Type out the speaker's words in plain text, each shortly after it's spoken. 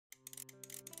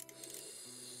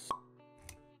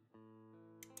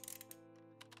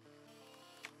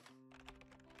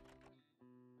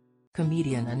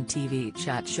Comedian and TV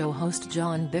chat show host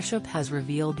John Bishop has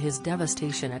revealed his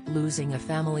devastation at losing a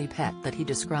family pet that he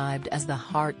described as the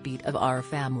heartbeat of our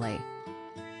family.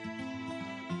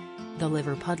 The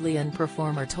Liverpudlian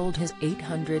performer told his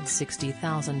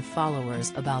 860,000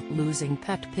 followers about losing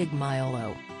pet pig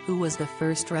Milo, who was the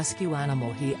first rescue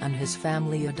animal he and his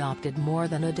family adopted more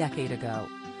than a decade ago.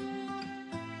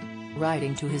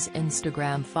 Writing to his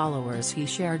Instagram followers, he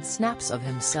shared snaps of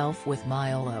himself with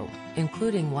Milo,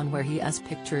 including one where he is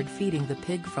pictured feeding the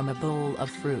pig from a bowl of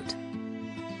fruit.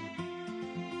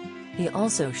 He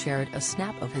also shared a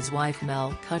snap of his wife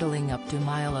Mel cuddling up to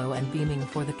Milo and beaming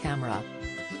for the camera.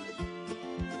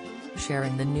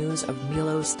 Sharing the news of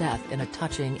Milo's death in a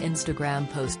touching Instagram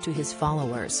post to his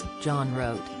followers, John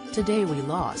wrote, "Today we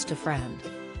lost a friend.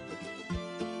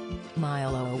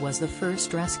 Milo was the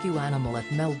first rescue animal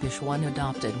at Melbush One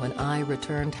adopted when I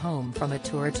returned home from a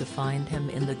tour to find him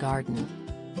in the garden.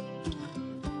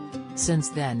 Since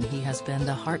then he has been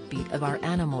the heartbeat of our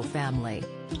animal family.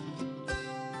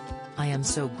 I am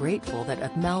so grateful that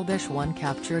at Melbush One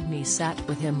captured me sat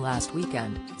with him last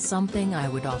weekend, something I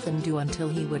would often do until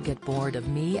he would get bored of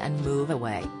me and move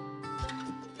away."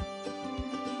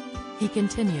 He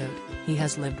continued, "He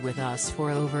has lived with us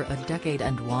for over a decade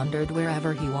and wandered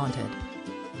wherever he wanted.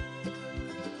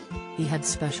 He had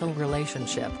special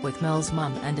relationship with Mel's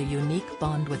mum and a unique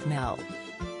bond with Mel."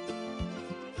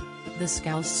 The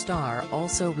Scouse star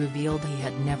also revealed he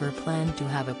had never planned to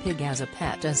have a pig as a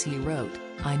pet, as he wrote,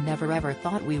 "I never ever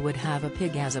thought we would have a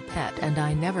pig as a pet, and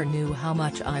I never knew how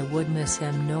much I would miss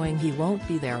him knowing he won't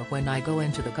be there when I go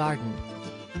into the garden.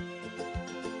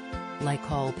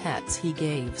 Like all pets, he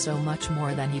gave so much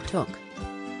more than he took.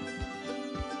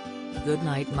 Good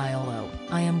night Milo,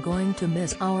 I am going to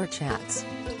miss our chats."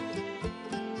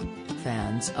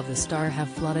 Fans of the star have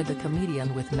flooded the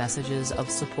comedian with messages of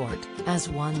support, as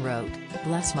one wrote,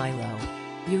 "Bless Milo.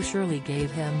 You surely gave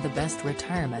him the best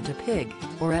retirement a pig,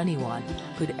 or anyone,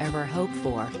 could ever hope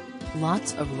for.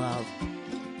 Lots of love."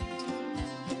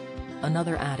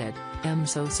 Another added, "Am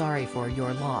so sorry for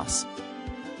your loss.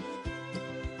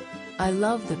 I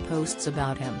love the posts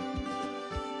about him.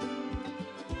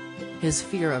 His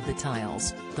fear of the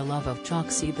tiles, the love of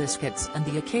Chocsy biscuits and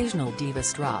the occasional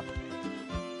Divas drop.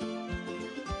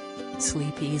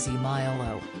 Sleep easy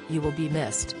Milo, you will be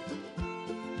missed.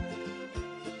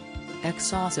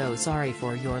 So sorry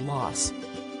for your loss.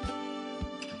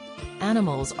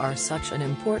 Animals are such an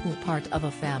important part of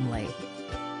a family.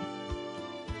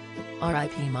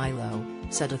 R.I.P. Milo,"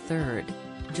 said a third.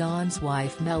 John's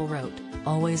wife Mel wrote,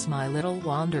 "Always my little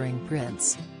wandering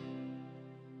prince."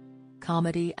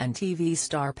 Comedy and TV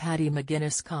star Paddy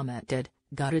McGuinness commented,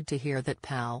 "Gutted to hear that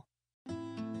pal.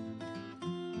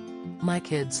 My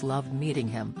kids loved meeting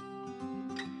him.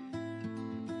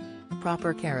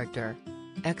 Proper character."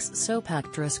 Ex-soap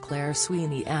actress Claire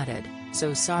Sweeney added,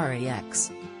 "So sorry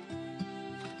ex."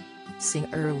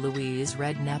 Singer Louise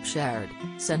Redknapp shared,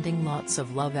 "Sending lots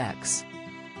of love ex."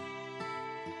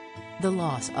 The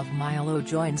loss of Milo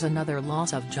joins another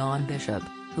loss of John Bishop,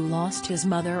 who lost his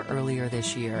mother earlier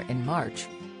this year in March.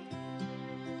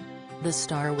 The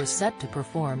star was set to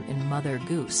perform in Mother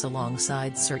Goose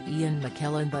alongside Sir Ian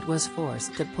McKellen but was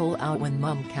forced to pull out when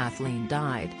mum Kathleen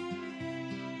died.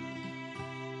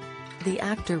 The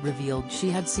actor revealed she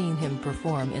had seen him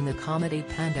perform in the comedy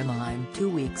pantomime 2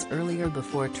 weeks earlier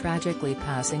before tragically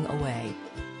passing away.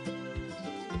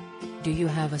 Do you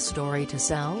have a story to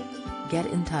sell? Get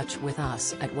in touch with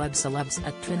us at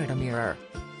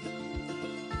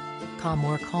webcelebs@trinitamirror.com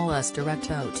or call us direct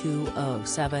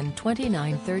 0207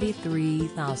 29 33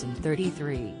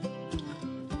 033.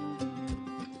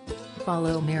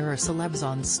 Follow Mirror Celebs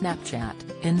on Snapchat,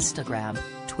 Instagram,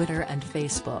 Twitter and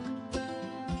Facebook.